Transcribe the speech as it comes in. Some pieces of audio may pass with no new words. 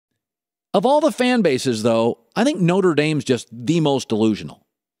Of all the fan bases, though, I think Notre Dame's just the most delusional.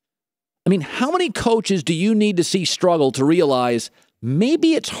 I mean, how many coaches do you need to see struggle to realize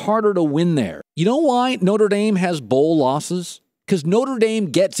maybe it's harder to win there? You know why Notre Dame has bowl losses? Because Notre Dame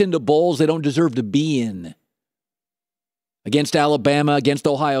gets into bowls they don't deserve to be in. Against Alabama, against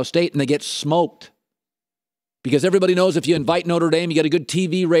Ohio State, and they get smoked. Because everybody knows if you invite Notre Dame, you get a good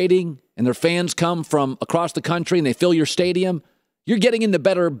TV rating, and their fans come from across the country and they fill your stadium, you're getting into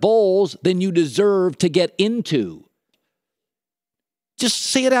better bowls than you deserve to get into. Just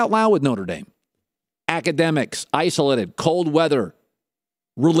say it out loud with Notre Dame. Academics, isolated, cold weather,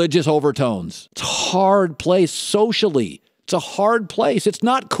 religious overtones. It's a hard place socially. It's a hard place. It's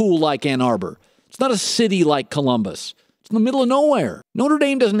not cool like Ann Arbor. It's not a city like Columbus. It's in the middle of nowhere. Notre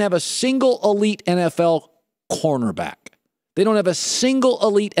Dame doesn't have a single elite NFL cornerback. They don't have a single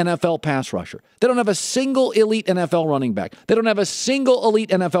elite NFL pass rusher. They don't have a single elite NFL running back. They don't have a single elite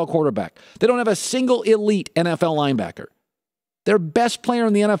NFL quarterback. They don't have a single elite NFL linebacker. Their best player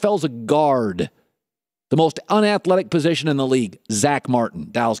in the NFL is a guard. The most unathletic position in the league, Zach Martin,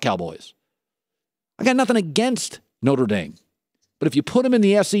 Dallas Cowboys. I got nothing against Notre Dame. But if you put them in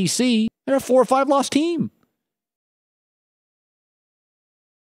the SEC, they're a 4 or 5 loss team.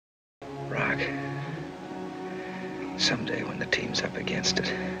 Rock, someday when the team's up against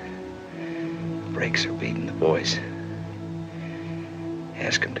it, breaks are beating the boys,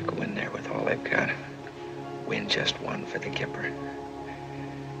 ask them to go in there with all they've got. Win just one for the Kipper.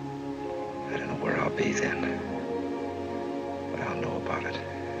 I don't know where I'll be then, but I'll know about it.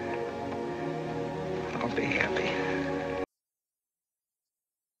 I'll be happy.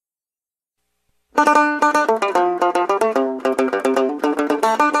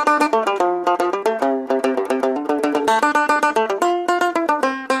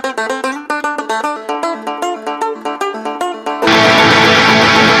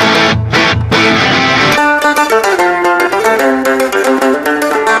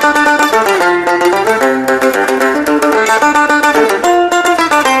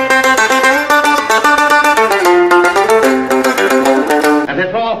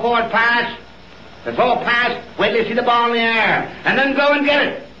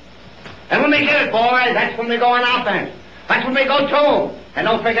 We go on offense. That's when we go to. And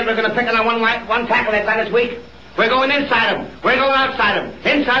don't forget we're going to pick on one tackle that's on this week. We're going inside them. We're going outside them.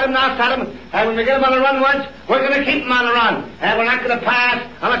 Inside them and outside them. And when we get them on the run once, we're going to keep them on the run. And we're not going to pass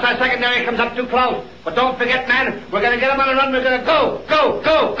unless our secondary comes up too close. But don't forget, man, we're going to get them on the run. We're going to go, go,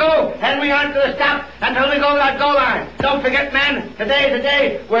 go, go. And we aren't going to stop until we go to that goal line. Don't forget, man, today's the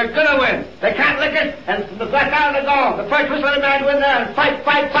day we're going to win. They can't lick us, and the left out of the goal. The first whistle of the man win there. And fight,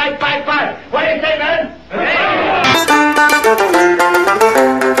 fight, fight, fight, fight. What do you say, man? Hey.